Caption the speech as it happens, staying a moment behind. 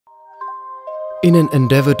In an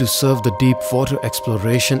endeavor to serve the deep water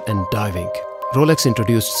exploration and diving, Rolex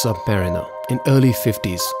introduced Submariner in early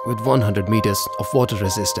 50s with 100 meters of water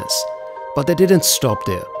resistance. But they didn't stop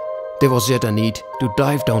there. There was yet a need to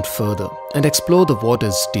dive down further and explore the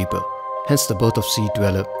waters deeper, hence the birth of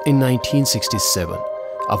Sea-Dweller in 1967,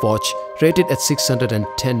 a watch rated at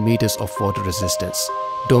 610 meters of water resistance,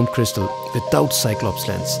 dome crystal without Cyclops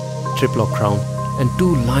lens, triplock crown and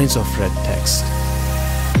 2 lines of red text.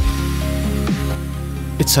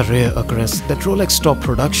 It's a rare occurrence that Rolex stopped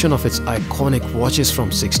production of its iconic watches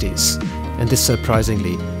from 60s, and this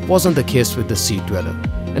surprisingly wasn't the case with the Sea-Dweller,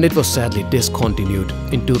 and it was sadly discontinued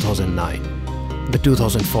in 2009. The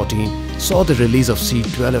 2014 saw the release of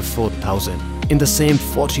Sea-Dweller 4000 in the same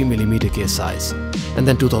 40mm case size, and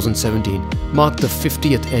then 2017 marked the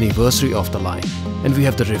 50th anniversary of the line, and we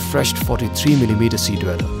have the refreshed 43mm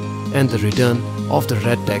Sea-Dweller and the return of the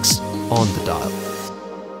red text on the dial.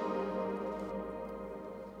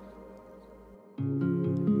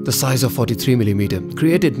 The size of 43mm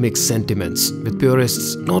created mixed sentiments, with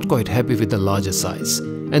purists not quite happy with the larger size,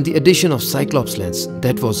 and the addition of Cyclops lens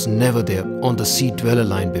that was never there on the Sea-Dweller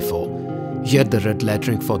line before. Yet the red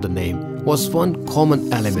lettering for the name was one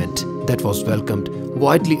common element that was welcomed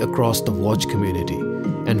widely across the watch community.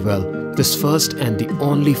 And well, this first and the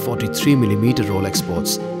only 43mm Rolex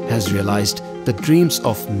Sports has realized the dreams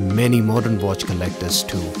of many modern watch collectors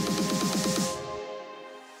too.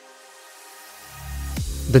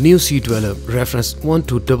 The new Sea-Dweller reference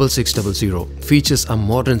 126600 features a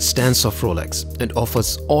modern stance of Rolex and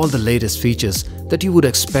offers all the latest features that you would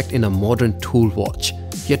expect in a modern tool watch,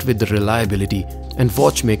 yet with the reliability and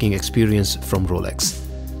watchmaking experience from Rolex.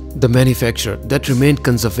 The manufacturer that remained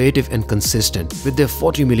conservative and consistent with their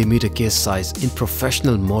 40mm case size in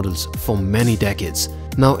professional models for many decades,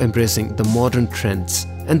 now embracing the modern trends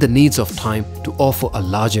and the needs of time to offer a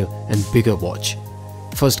larger and bigger watch.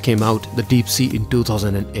 First came out the Deep Sea in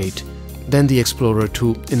 2008, then the Explorer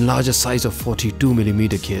 2 in larger size of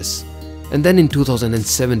 42mm case, and then in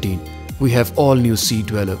 2017 we have all new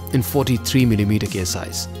Sea-Dweller in 43mm case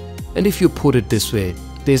size. And if you put it this way,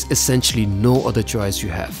 there's essentially no other choice you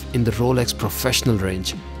have in the Rolex professional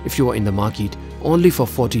range if you are in the market only for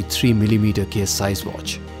 43mm case size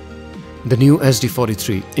watch. The new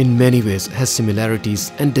SD43 in many ways has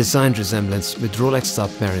similarities and design resemblance with Rolex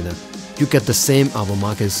Submariner. You get the same hour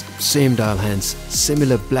markers, same dial hands,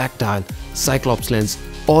 similar black dial, Cyclops lens,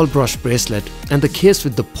 all brush bracelet and the case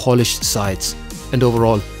with the polished sides. And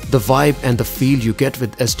overall, the vibe and the feel you get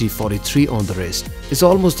with SD43 on the wrist is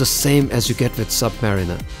almost the same as you get with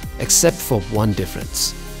Submariner, except for one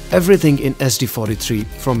difference. Everything in SD43,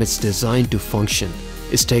 from its design to function,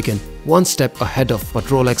 is taken one step ahead of what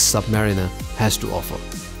Rolex Submariner has to offer.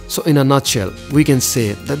 So in a nutshell, we can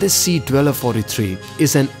say that this Sea-Dweller 43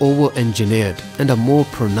 is an over-engineered and a more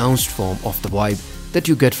pronounced form of the vibe that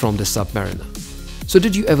you get from the Submariner. So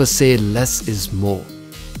did you ever say less is more?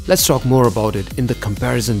 Let's talk more about it in the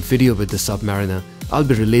comparison video with the Submariner I'll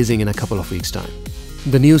be releasing in a couple of weeks' time.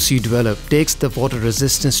 The new Sea-Dweller takes the water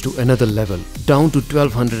resistance to another level, down to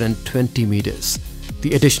 1220 meters.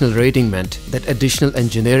 The additional rating meant that additional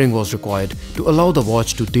engineering was required to allow the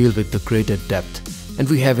watch to deal with the greater depth. And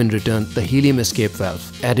we have in return the helium escape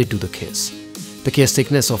valve added to the case. The case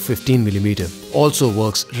thickness of 15mm also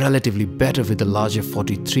works relatively better with the larger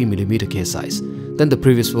 43mm case size than the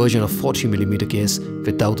previous version of 40mm case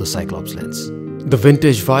without the Cyclops lens. The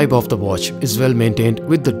vintage vibe of the watch is well maintained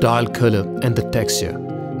with the dial color and the texture.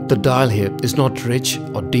 The dial here is not rich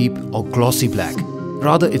or deep or glossy black,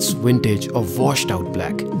 rather it's vintage or washed out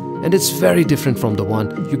black, and it's very different from the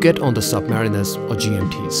one you get on the Submariners or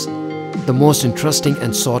GMTs. The most interesting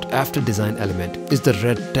and sought after design element is the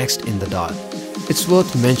red text in the dial. It's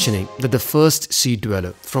worth mentioning that the first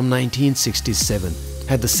Sea-Dweller from 1967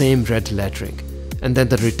 had the same red lettering, and then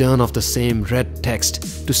the return of the same red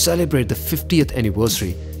text to celebrate the 50th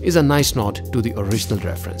anniversary is a nice nod to the original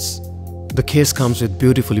reference. The case comes with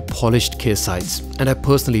beautifully polished case sides, and I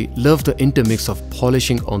personally love the intermix of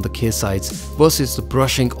polishing on the case sides versus the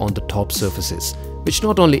brushing on the top surfaces, which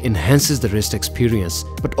not only enhances the wrist experience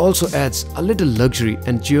but also adds a little luxury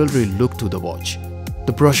and jewelry look to the watch.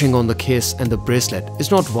 The brushing on the case and the bracelet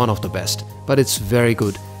is not one of the best, but it's very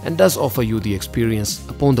good and does offer you the experience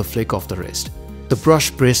upon the flick of the wrist. The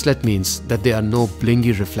brush bracelet means that there are no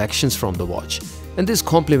blingy reflections from the watch, and this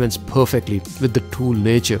complements perfectly with the tool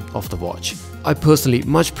nature of the watch. I personally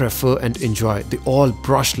much prefer and enjoy the all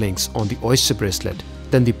brushed links on the Oyster bracelet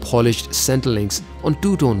than the polished center links on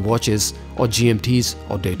two-tone watches or GMTs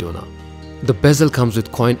or Daytona. The bezel comes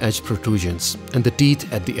with coin edge protrusions, and the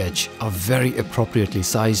teeth at the edge are very appropriately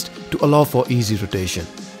sized to allow for easy rotation.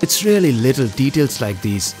 It's really little details like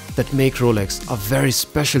these that make Rolex a very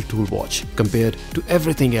special tool watch compared to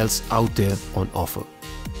everything else out there on offer.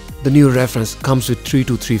 The new reference comes with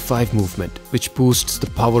 3235 movement, which boosts the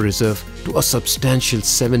power reserve to a substantial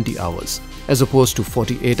 70 hours as opposed to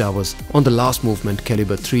 48 hours on the last movement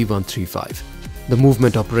caliber 3135. The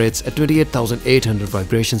movement operates at 28,800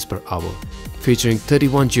 vibrations per hour, featuring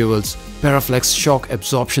 31 jewels, Paraflex shock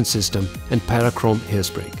absorption system and Parachrome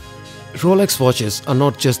hairspring. Rolex watches are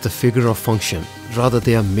not just the figure of function, rather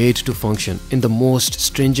they are made to function in the most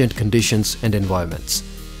stringent conditions and environments.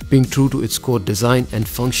 Being true to its core design and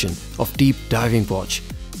function of deep diving watch,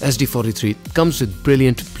 SD43 comes with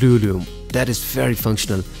brilliant blue lume that is very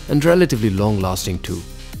functional and relatively long lasting too.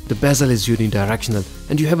 The bezel is unidirectional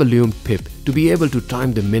and you have a lumed pip to be able to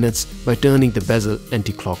time the minutes by turning the bezel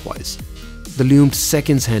anti-clockwise. The lumed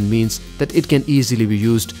seconds hand means that it can easily be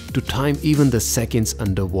used to time even the seconds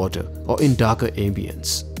underwater or in darker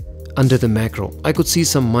ambience. Under the macro, I could see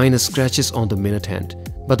some minor scratches on the minute hand,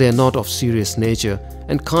 but they are not of serious nature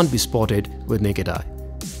and can't be spotted with naked eye.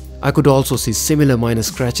 I could also see similar minor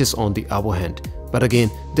scratches on the hour hand, but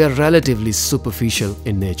again they are relatively superficial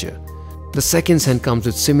in nature. The seconds hand comes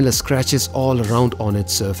with similar scratches all around on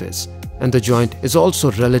its surface, and the joint is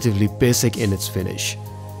also relatively basic in its finish.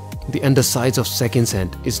 The undersides of seconds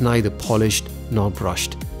hand is neither polished nor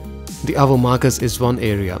brushed. The hour markers is one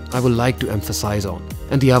area I would like to emphasize on,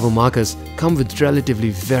 and the hour markers come with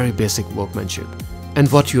relatively very basic workmanship. And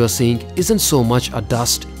what you are seeing isn't so much a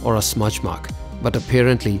dust or a smudge mark, but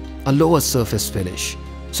apparently a lower surface finish.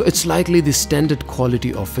 So it's likely the standard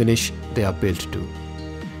quality of finish they are built to.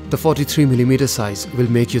 The 43mm size will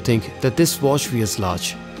make you think that this watch wears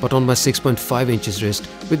large, but on my 6.5 inches wrist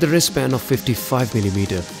with the wristband of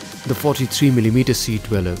 55mm, the 43mm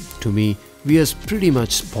Sea-Dweller to me wears pretty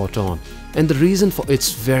much spot on. And the reason for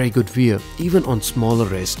its very good wear even on smaller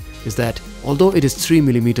wrist is that although it is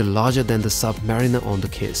 3mm larger than the Submariner on the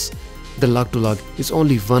case, the lug-to-lug is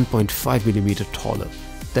only 1.5mm taller.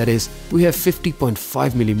 That is, we have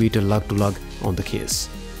 50.5mm lug-to-lug on the case.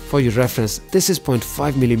 For your reference, this is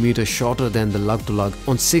 0.5mm shorter than the lug-to-lug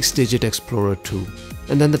on 6-digit Explorer 2.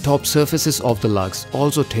 And then the top surfaces of the lugs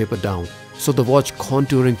also taper down, so the watch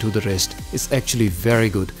contouring to the wrist is actually very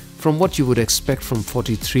good from what you would expect from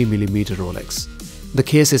 43mm Rolex. The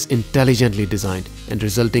case is intelligently designed and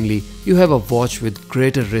resultingly you have a watch with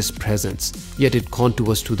greater wrist presence, yet it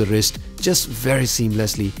contours to the wrist just very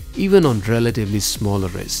seamlessly even on relatively smaller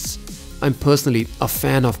wrists. I'm personally a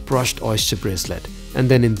fan of brushed oyster bracelet, and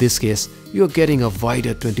then in this case you are getting a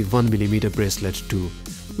wider 21mm bracelet too,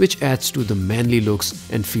 which adds to the manly looks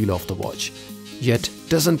and feel of the watch, yet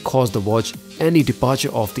doesn't cause the watch any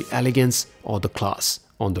departure of the elegance or the class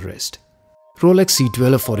on the wrist. Rolex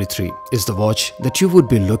Sea-Dweller 43 is the watch that you would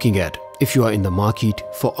be looking at if you are in the market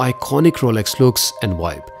for iconic Rolex looks and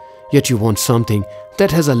vibe, yet you want something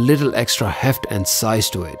that has a little extra heft and size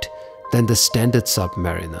to it than the standard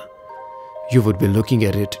Submariner. You would be looking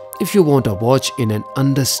at it if you want a watch in an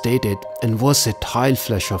understated and versatile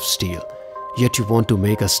flesh of steel, yet you want to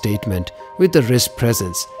make a statement with the wrist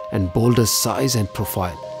presence and bolder size and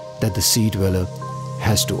profile that the Sea-Dweller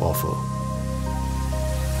has to offer.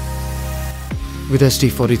 With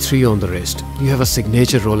SD43 on the wrist, you have a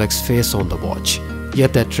signature Rolex face on the watch,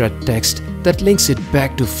 yet that red text that links it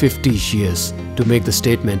back to 50 years to make the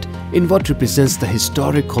statement in what represents the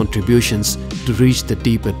historic contributions to reach the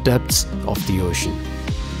deeper depths of the ocean.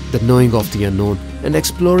 The knowing of the unknown and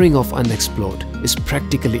exploring of unexplored is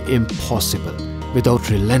practically impossible without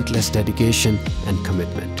relentless dedication and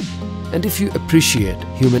commitment. And if you appreciate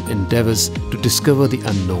human endeavors to discover the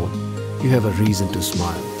unknown, you have a reason to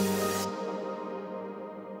smile.